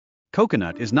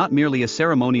Coconut is not merely a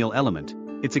ceremonial element,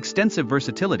 its extensive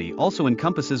versatility also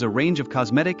encompasses a range of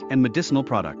cosmetic and medicinal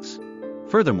products.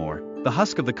 Furthermore, the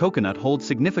husk of the coconut holds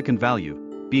significant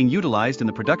value, being utilized in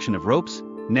the production of ropes,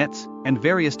 nets, and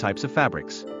various types of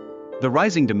fabrics. The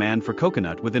rising demand for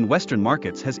coconut within Western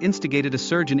markets has instigated a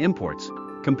surge in imports,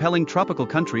 compelling tropical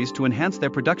countries to enhance their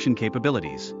production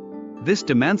capabilities. This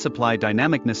demand-supply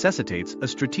dynamic necessitates a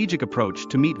strategic approach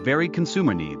to meet varied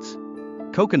consumer needs.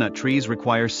 Coconut trees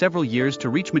require several years to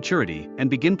reach maturity and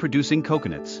begin producing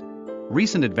coconuts.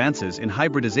 Recent advances in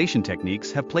hybridization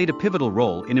techniques have played a pivotal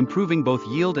role in improving both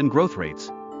yield and growth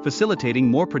rates, facilitating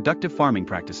more productive farming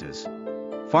practices.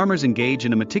 Farmers engage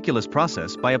in a meticulous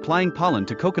process by applying pollen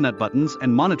to coconut buttons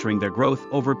and monitoring their growth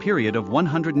over a period of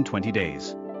 120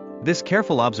 days. This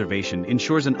careful observation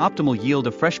ensures an optimal yield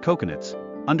of fresh coconuts,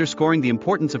 underscoring the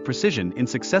importance of precision in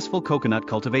successful coconut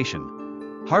cultivation.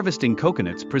 Harvesting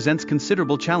coconuts presents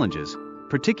considerable challenges,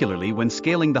 particularly when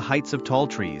scaling the heights of tall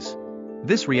trees.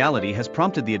 This reality has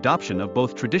prompted the adoption of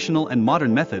both traditional and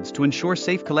modern methods to ensure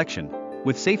safe collection,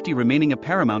 with safety remaining a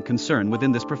paramount concern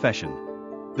within this profession.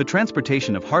 The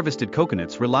transportation of harvested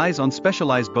coconuts relies on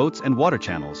specialized boats and water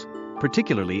channels,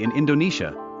 particularly in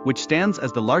Indonesia, which stands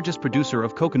as the largest producer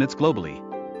of coconuts globally.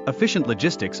 Efficient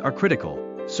logistics are critical,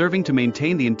 serving to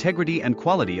maintain the integrity and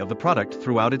quality of the product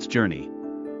throughout its journey.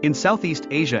 In Southeast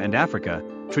Asia and Africa,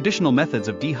 traditional methods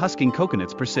of dehusking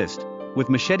coconuts persist, with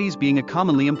machetes being a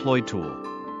commonly employed tool.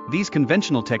 These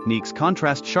conventional techniques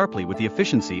contrast sharply with the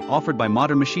efficiency offered by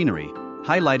modern machinery,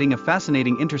 highlighting a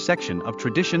fascinating intersection of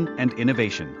tradition and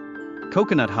innovation.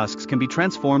 Coconut husks can be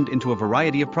transformed into a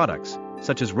variety of products,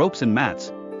 such as ropes and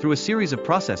mats, through a series of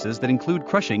processes that include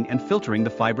crushing and filtering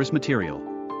the fibrous material.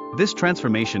 This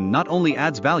transformation not only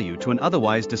adds value to an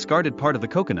otherwise discarded part of the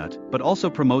coconut but also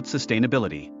promotes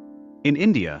sustainability. In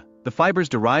India, the fibers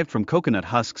derived from coconut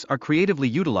husks are creatively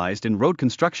utilized in road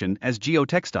construction as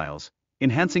geotextiles,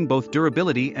 enhancing both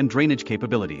durability and drainage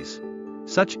capabilities.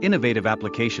 Such innovative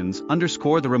applications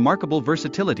underscore the remarkable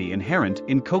versatility inherent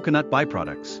in coconut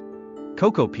byproducts.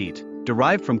 Cocoa peat,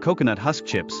 derived from coconut husk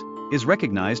chips, is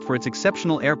recognized for its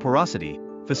exceptional air porosity,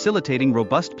 facilitating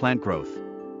robust plant growth.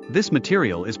 This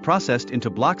material is processed into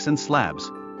blocks and slabs,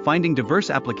 finding diverse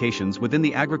applications within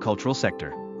the agricultural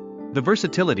sector. The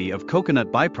versatility of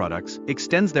coconut byproducts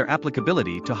extends their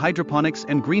applicability to hydroponics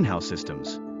and greenhouse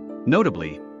systems.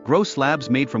 Notably, grow slabs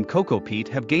made from cocoa peat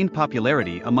have gained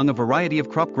popularity among a variety of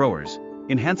crop growers,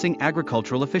 enhancing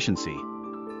agricultural efficiency.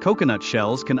 Coconut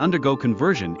shells can undergo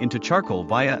conversion into charcoal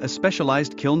via a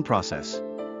specialized kiln process.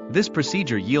 This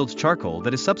procedure yields charcoal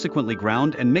that is subsequently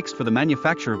ground and mixed for the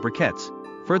manufacture of briquettes,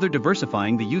 further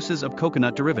diversifying the uses of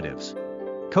coconut derivatives.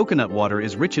 Coconut water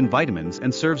is rich in vitamins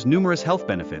and serves numerous health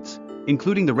benefits,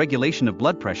 including the regulation of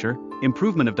blood pressure,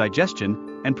 improvement of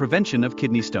digestion, and prevention of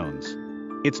kidney stones.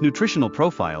 Its nutritional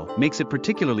profile makes it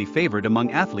particularly favored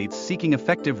among athletes seeking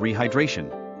effective rehydration.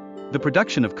 The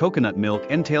production of coconut milk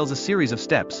entails a series of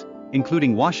steps,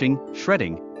 including washing,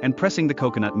 shredding, and pressing the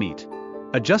coconut meat.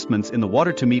 Adjustments in the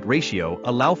water-to-meat ratio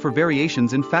allow for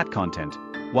variations in fat content,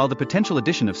 while the potential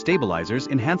addition of stabilizers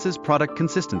enhances product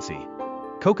consistency.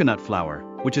 Coconut flour,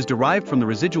 which is derived from the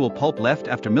residual pulp left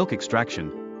after milk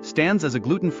extraction, stands as a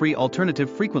gluten-free alternative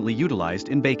frequently utilized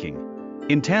in baking.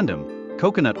 In tandem,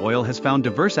 coconut oil has found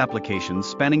diverse applications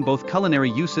spanning both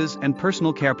culinary uses and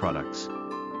personal care products.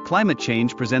 Climate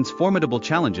change presents formidable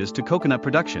challenges to coconut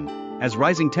production, as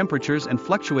rising temperatures and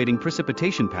fluctuating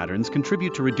precipitation patterns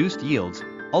contribute to reduced yields,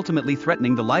 ultimately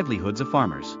threatening the livelihoods of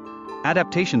farmers.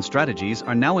 Adaptation strategies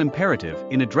are now imperative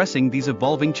in addressing these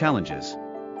evolving challenges.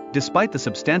 Despite the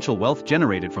substantial wealth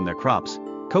generated from their crops,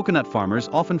 coconut farmers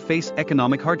often face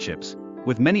economic hardships,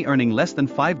 with many earning less than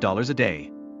 $5 a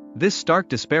day. This stark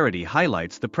disparity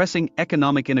highlights the pressing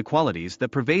economic inequalities that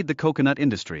pervade the coconut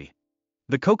industry.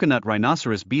 The coconut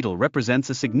rhinoceros beetle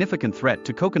represents a significant threat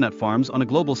to coconut farms on a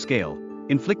global scale,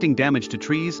 inflicting damage to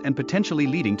trees and potentially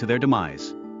leading to their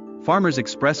demise. Farmers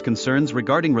express concerns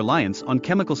regarding reliance on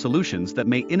chemical solutions that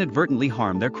may inadvertently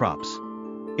harm their crops.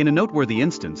 In a noteworthy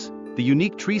instance, the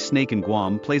unique tree snake in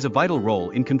Guam plays a vital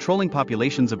role in controlling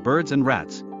populations of birds and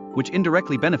rats, which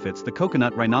indirectly benefits the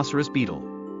coconut rhinoceros beetle.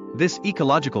 This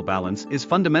ecological balance is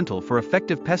fundamental for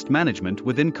effective pest management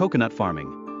within coconut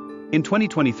farming. In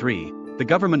 2023, the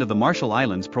government of the Marshall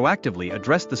Islands proactively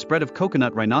addressed the spread of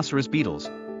coconut rhinoceros beetles,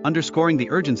 underscoring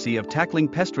the urgency of tackling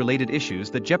pest-related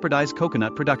issues that jeopardize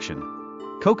coconut production.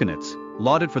 Coconuts,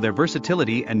 lauded for their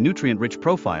versatility and nutrient-rich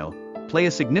profile, play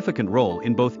a significant role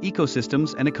in both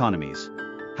ecosystems and economies.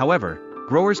 However,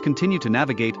 growers continue to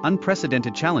navigate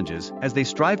unprecedented challenges as they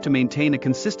strive to maintain a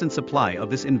consistent supply of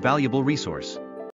this invaluable resource.